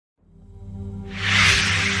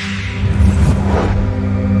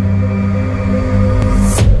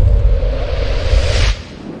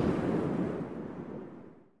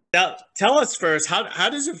tell us first, how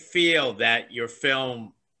does it feel that your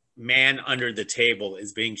film Man Under the Table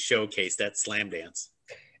is being showcased at Slamdance?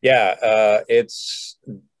 Yeah,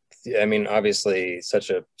 I mean, obviously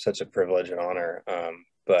such a privilege and honor.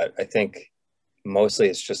 But I think mostly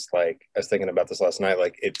it's just like I was thinking about this last night.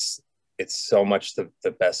 Like it's so much the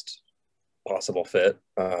best possible fit.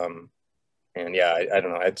 And yeah, I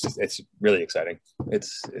don't know. It's really exciting.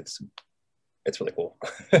 It's really cool.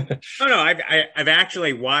 Oh no, I've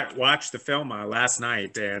actually watched the film last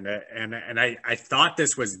night, and I thought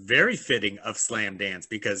this was very fitting of Slam Dance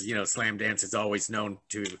because Slam Dance is always known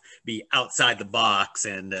to be outside the box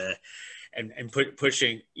and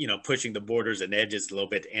pushing the borders and edges a little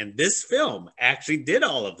bit, and this film actually did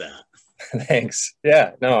all of that. Thanks.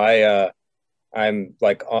 Yeah. No, I'm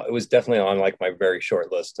like it was definitely on like my very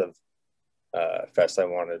short list of fest I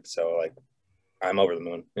wanted. So like I'm over the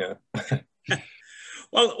moon. Yeah.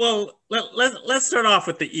 Let's start off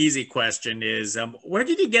with the easy question: is where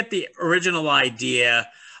did you get the original idea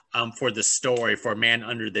for the story for Man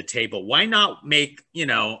Under the Table? Why not make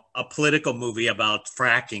a political movie about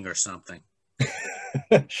fracking or something?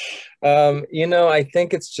 I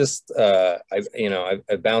think it's just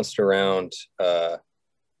I've bounced around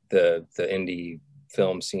the indie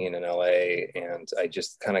film scene in LA, and I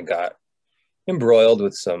just kind of got embroiled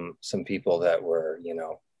with some people that were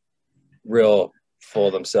real full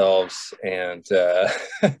of themselves, and to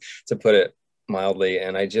put it mildly.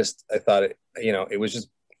 And I thought it was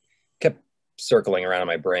just kept circling around in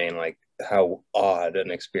my brain, like how odd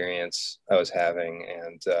an experience I was having.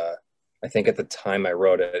 And I think at the time I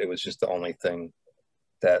wrote it, it was just the only thing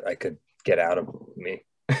that I could get out of me.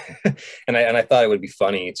 And I thought it would be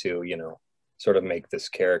funny to sort of make this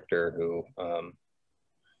character who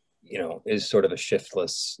is sort of a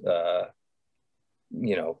shiftless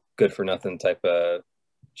good for nothing type of,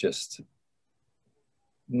 just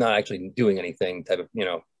not actually doing anything type of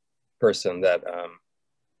person, that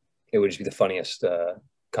it would just be the funniest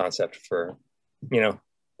concept for you know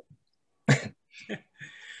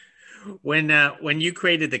When you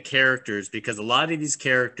created the characters, because a lot of these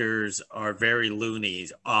characters are very loony,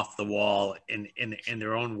 off the wall in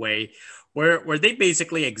their own way, were they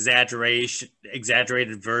basically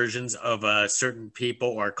exaggerated versions of certain people,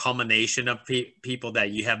 or a culmination of people that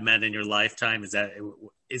you have met in your lifetime?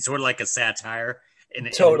 It's sort of like a satire in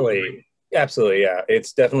one way? Totally, absolutely, yeah.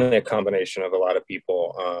 It's definitely a combination of a lot of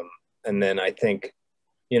people. And then I think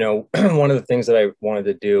one of the things that I wanted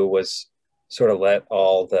to do was sort of let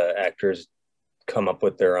all the actors come up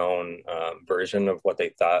with their own version of what they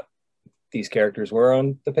thought these characters were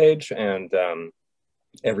on the page, and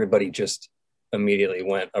everybody just immediately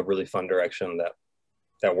went a really fun direction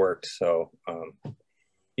that worked. So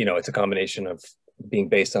it's a combination of being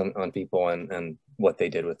based on people and what they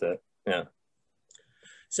did with it. Yeah.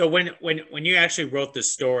 So when you actually wrote the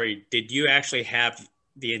story, did you actually have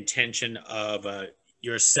the intention of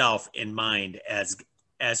yourself in mind as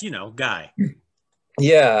Guy?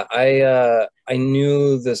 Yeah, I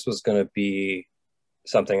knew this was going to be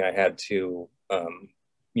something I had to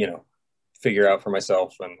you know figure out for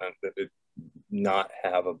myself, and not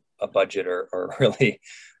have a budget or really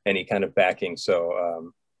any kind of backing.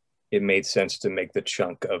 So it made sense to make the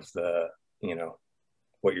chunk of the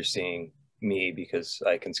what you're seeing me, because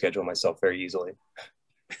I can schedule myself very easily.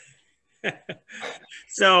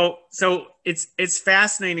 So it's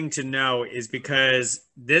fascinating to know, is because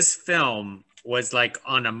this film was like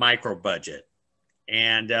on a micro budget,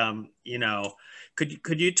 and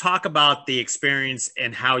could you talk about the experience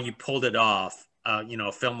and how you pulled it off,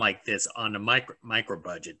 a film like this on a micro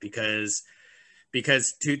budget? Because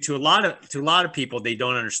to a lot of people, they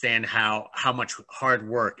don't understand how much hard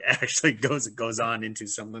work actually goes on into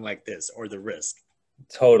something like this, or the risk.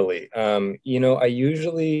 Totally. I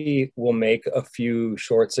usually will make a few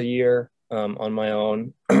shorts a year on my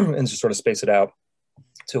own and just sort of space it out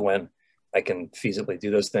to when I can feasibly do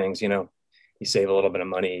those things. You save a little bit of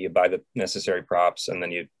money, you buy the necessary props, and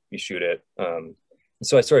then you shoot it.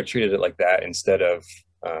 So I sort of treated it like that instead of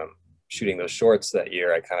shooting those shorts that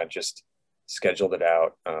year. I kind of just scheduled it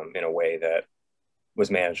out in a way that was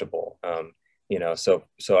manageable. So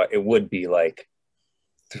it would be like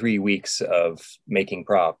 3 weeks of making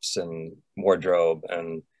props and wardrobe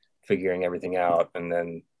and figuring everything out, and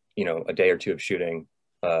then a day or two of shooting.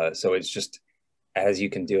 So it's just as you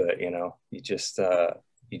can do it. You just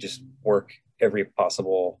work every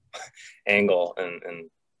possible angle and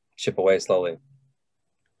chip away slowly.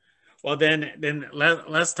 Well, then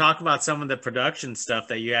let's talk about some of the production stuff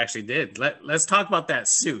that you actually did. Let's talk about that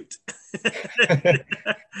suit.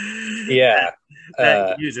 Yeah.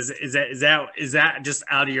 that you use? Is that just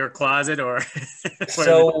out of your closet, or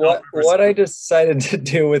So what I decided to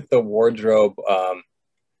do with the wardrobe,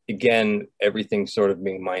 again, everything sort of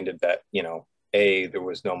being minded that, you know, A, there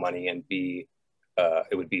was no money, and B,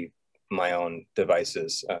 it would be my own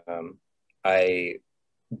devices. I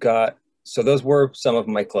got, so those were some of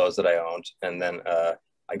my clothes that I owned. And then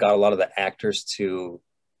I got a lot of the actors to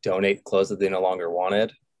donate clothes that they no longer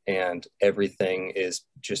wanted. And everything is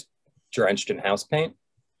just drenched in house paint.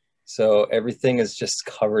 So everything is just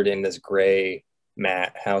covered in this gray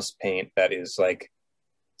matte house paint that is like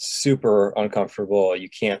super uncomfortable. You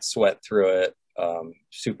can't sweat through it.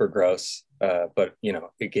 Super gross. But you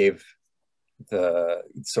know, it gave the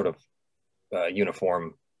sort of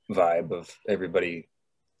uniform vibe of everybody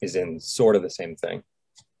is in sort of the same thing.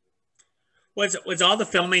 Was all the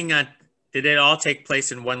filming did it all take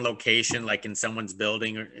place in one location, like in someone's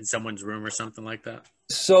building or in someone's room or something like that?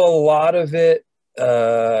 So a lot of it,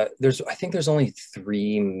 I think there's only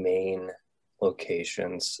 3 main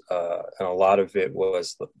locations, and a lot of it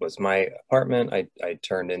was my apartment. I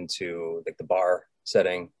turned into like the bar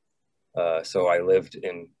setting, so I lived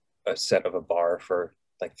in a set of a bar for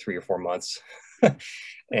like 3 or 4 months.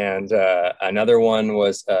 And another one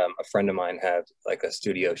was a friend of mine had like a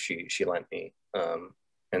studio she lent me,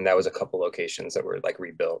 and that was a couple locations that were like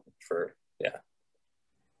rebuilt for, yeah.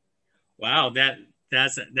 Wow,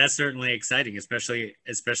 that's certainly exciting, especially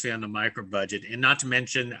on the micro budget. And not to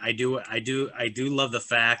mention, I do love the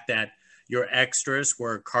fact that your extras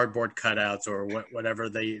were cardboard cutouts or whatever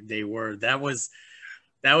they were. That was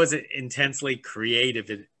intensely creative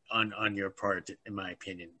on your part, in my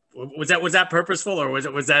opinion. Was that purposeful, or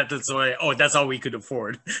was that just like, oh, that's all we could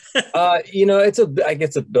afford? You know, I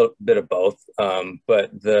guess a bit of both.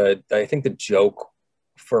 But I think the joke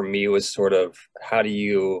for me was sort of, how do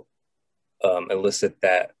you elicit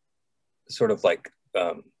that sort of like,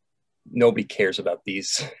 nobody cares about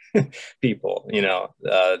these people, you know,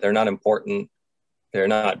 they're not important. They're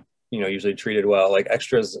not, you know, usually treated well. Like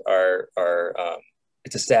extras are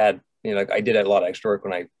it's a sad, you know, like I did a lot of extra work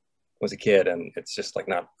when I was a kid, and it's just like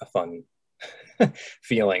not a fun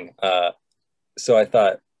feeling. So I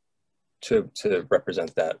thought to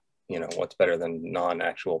represent that, you know, what's better than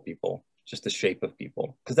non-actual people, just the shape of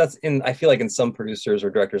people, because I feel like in some producers or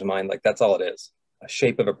directors' mind, like that's all it is. A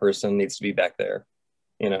shape of a person needs to be back there,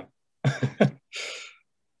 you know.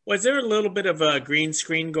 Was there a little bit of a green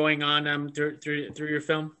screen going on through your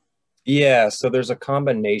film? Yeah, so there's a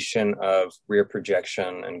combination of rear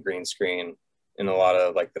projection and green screen in a lot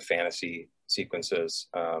of like the fantasy sequences,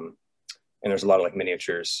 and there's a lot of like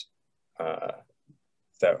miniatures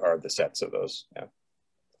that are the sets of those. Yeah,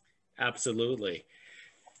 absolutely.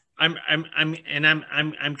 I'm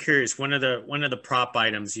curious. One of the prop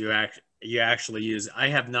items you actually use. I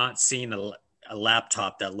have not seen a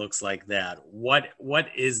laptop that looks like that. What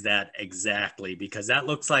is that exactly? Because that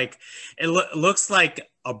looks like looks like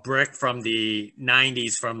a brick from the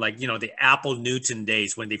 90s, from like, you know, the Apple Newton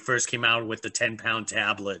days when they first came out with the 10-pound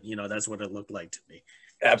tablet. You know, that's what it looked like to me.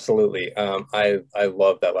 Absolutely. I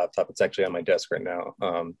love that laptop. It's actually on my desk right now.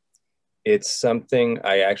 It's something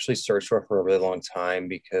I actually searched for a really long time,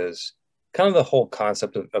 because kind of the whole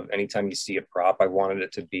concept of anytime you see a prop, I wanted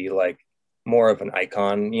it to be like more of an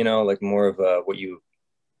icon, you know, like more of a, what you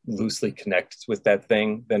loosely connect with that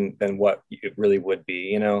thing than what it really would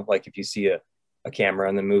be, you know. Like if you see a camera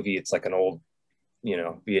in the movie, it's like an old, you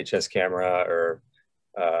know, VHS camera, or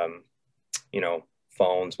you know,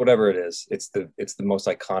 phones, whatever it is. It's the most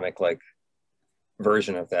iconic like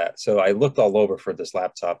version of that. So I looked all over for this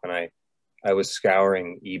laptop, and I was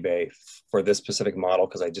scouring eBay for this specific model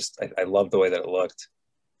because I loved the way that it looked.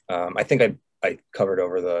 I think I covered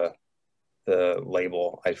over the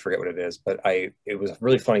label. I forget what it is, but it was a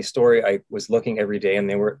really funny story. I was looking every day, and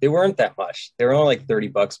they weren't that much. They were only like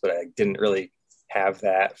 $30, but I didn't really have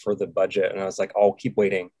that for the budget. And I was like, I'll keep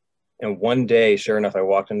waiting. And one day, sure enough, I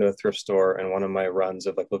walked into a thrift store in one of my runs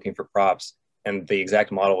of like looking for props, and the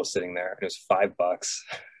exact model was sitting there. It was $5.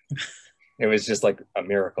 It was just like a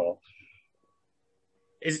miracle.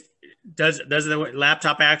 Does the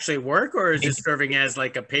laptop actually work, or is it serving as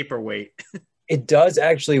like a paperweight? It does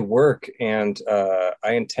actually work, and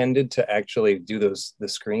I intended to actually do the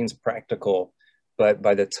screens practical, but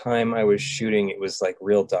by the time I was shooting, it was like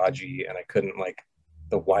real dodgy, and I couldn't, like,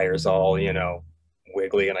 the wires all, you know,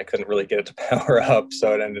 wiggly, and I couldn't really get it to power up,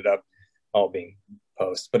 so it ended up all being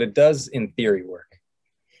post. But it does, in theory, work.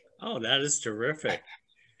 Oh, that is terrific.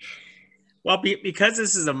 Well, because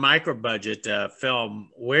this is a micro budget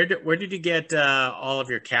film, where did you get all of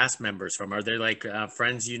your cast members from? Are they like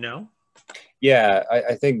friends you know? Yeah,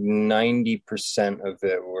 I think 90% of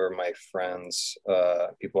it were my friends,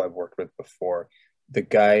 people I've worked with before. The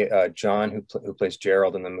guy, John, who plays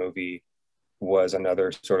Gerald in the movie, was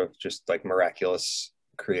another sort of just like miraculous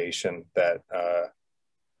creation that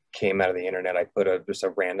came out of the internet. I put just a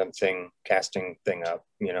random casting thing up,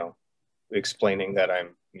 explaining that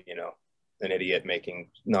I'm, an idiot making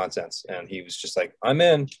nonsense. And he was just like, I'm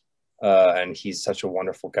in. And he's such a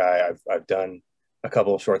wonderful guy. I've done a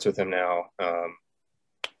couple of shorts with him now.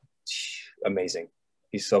 Amazing.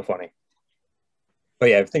 He's so funny. But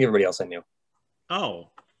yeah, I think everybody else I knew. Oh,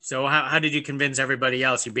 so how did you convince everybody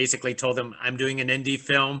else? You basically told them, I'm doing an indie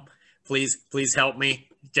film. Please help me,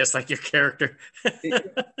 just like your character.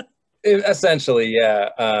 Essentially, yeah.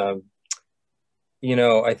 I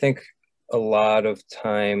think a lot of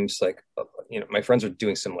times, like, my friends are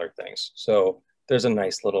doing similar things. So there's a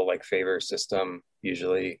nice little like favor system,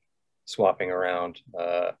 usually swapping around.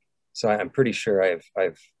 So I'm pretty sure I've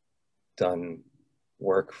done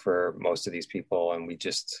work for most of these people, and we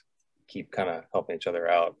just keep kind of helping each other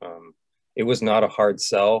out. It was not a hard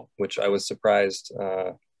sell, which I was surprised,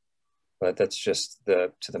 but that's just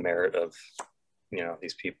to the merit of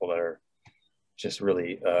these people that are just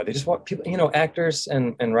really they just want people, actors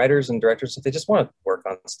and writers and directors, they just want to work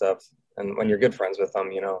on stuff, and when you're good friends with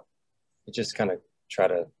them, you just kind of try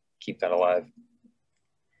to keep that alive.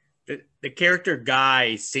 The character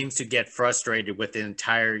Guy seems to get frustrated with the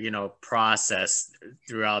entire process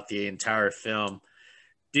throughout the entire film.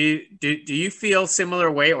 Do you feel similar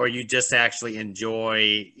way, or you just actually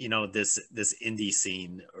enjoy this indie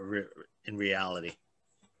scene in reality?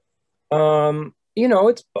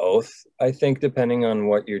 It's both. I think depending on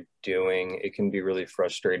what you're doing, it can be really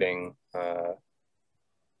frustrating,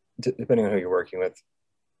 depending on who you're working with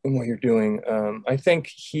and what you're doing.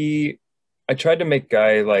 I tried to make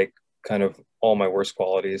Guy like kind of all my worst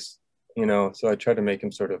qualities, so I tried to make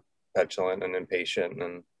him sort of petulant and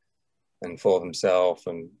impatient and full of himself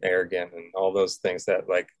and arrogant and all those things that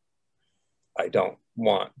like I don't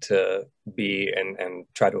want to be and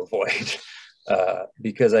try to avoid.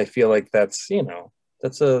 Because I feel like those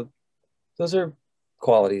are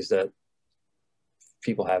qualities that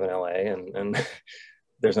people have in LA, and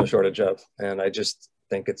there's no shortage of. And I just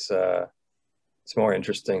think it's more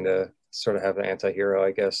interesting to sort of have an anti-hero,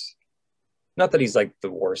 I guess. Not that he's like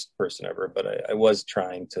the worst person ever, but I was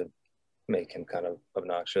trying to make him kind of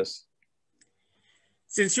obnoxious.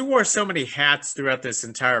 Since you wore so many hats throughout this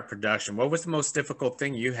entire production, what was the most difficult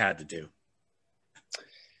thing you had to do?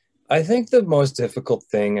 I think the most difficult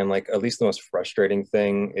thing, and like at least the most frustrating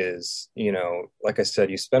thing, is, like I said,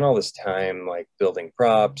 you spend all this time like building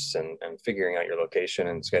props and figuring out your location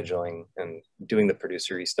and scheduling and doing the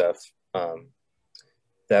producery stuff.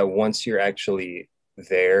 That once you're actually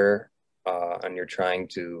there, and you're trying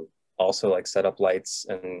to also like set up lights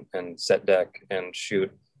and set deck and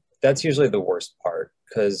shoot, that's usually the worst part,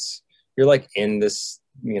 because you're like in this,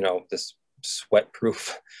 this sweat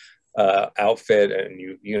proof outfit, and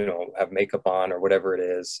you have makeup on or whatever it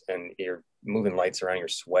is, and you're moving lights around, you're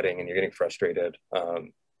sweating and you're getting frustrated. I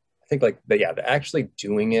think like actually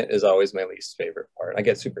doing it is always my least favorite part. I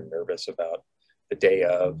get super nervous about the day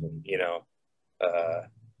of, and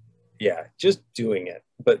just doing it,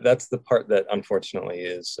 but that's the part that unfortunately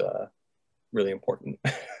is really important.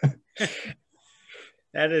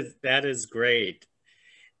 That is great.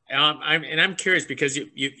 I'm curious because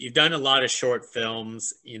you've done a lot of short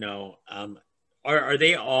films. Are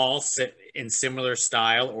they all in similar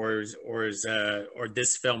style, or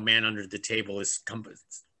this film, Man Under the Table, is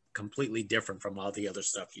completely different from all the other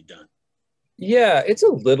stuff you've done? Yeah, it's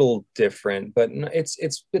a little different, but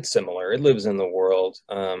it's similar. It lives in the world.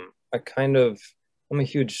 I'm a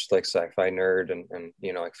huge like sci-fi nerd, and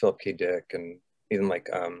like Philip K. Dick, and even like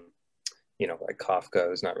like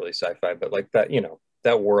Kafka is not really sci-fi, but like that,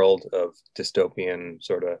 that world of dystopian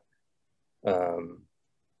sort of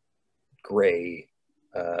gray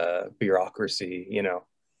bureaucracy,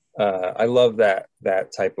 I love that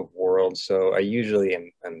type of world. So I usually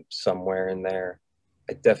am somewhere in there.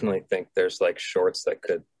 I definitely think there's like shorts that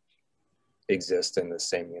could exist in the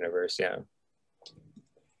same universe. Yeah.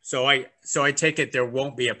 So I take it there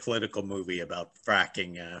won't be a political movie about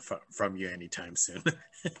fracking from you anytime soon.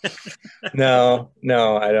 No,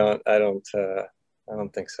 I don't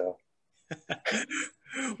think so.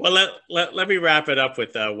 Well, let me wrap it up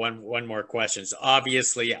with one more question. So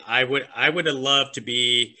obviously, I would have loved to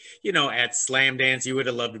be at Slamdance. You would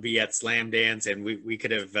have loved to be at Slamdance, and we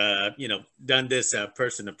could have done this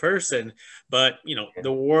person to person. But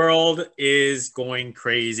the world is going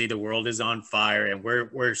crazy. The world is on fire, and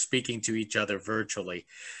we're speaking to each other virtually.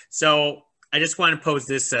 So I just want to pose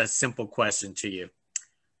this simple question to you.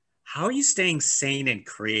 How are you staying sane and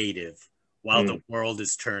creative while the world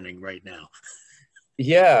is turning right now?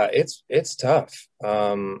 Yeah, it's tough.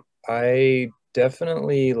 I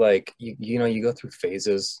definitely like you know, you go through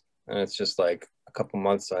phases, and it's just like a couple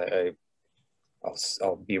months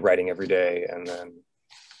I'll be writing every day, and then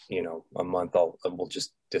you know, a month I will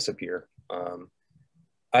just disappear.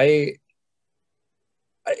 I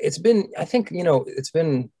it's been, I think, you know, it's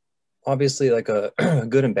been obviously like a, a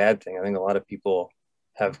good and bad thing. I think a lot of people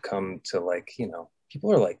have come to like, you know,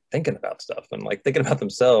 people are like thinking about stuff and like thinking about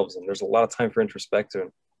themselves, and there's a lot of time for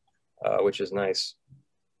introspection, which is nice.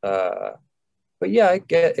 Uh, but yeah,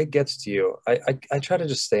 it gets to you. I try to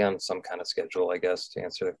just stay on some kind of schedule, I guess, to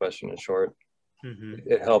answer the question in short. Mm-hmm.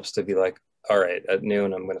 It helps to be like, all right, at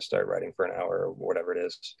noon I'm going to start writing for an hour or whatever it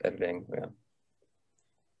is, editing. Yeah.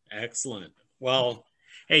 Excellent. Well,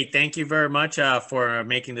 hey, thank you very much for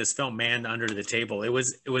making this film, Man Under the Table. It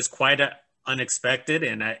was quite unexpected,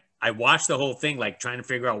 and I watched the whole thing like trying to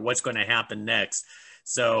figure out what's going to happen next.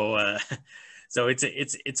 So so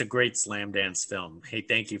it's a great Slamdance film. Hey,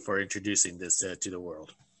 thank you for introducing this to the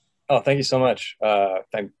world. Oh, thank you so much.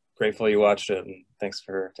 I'm grateful you watched it, and thanks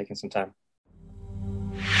for taking some time.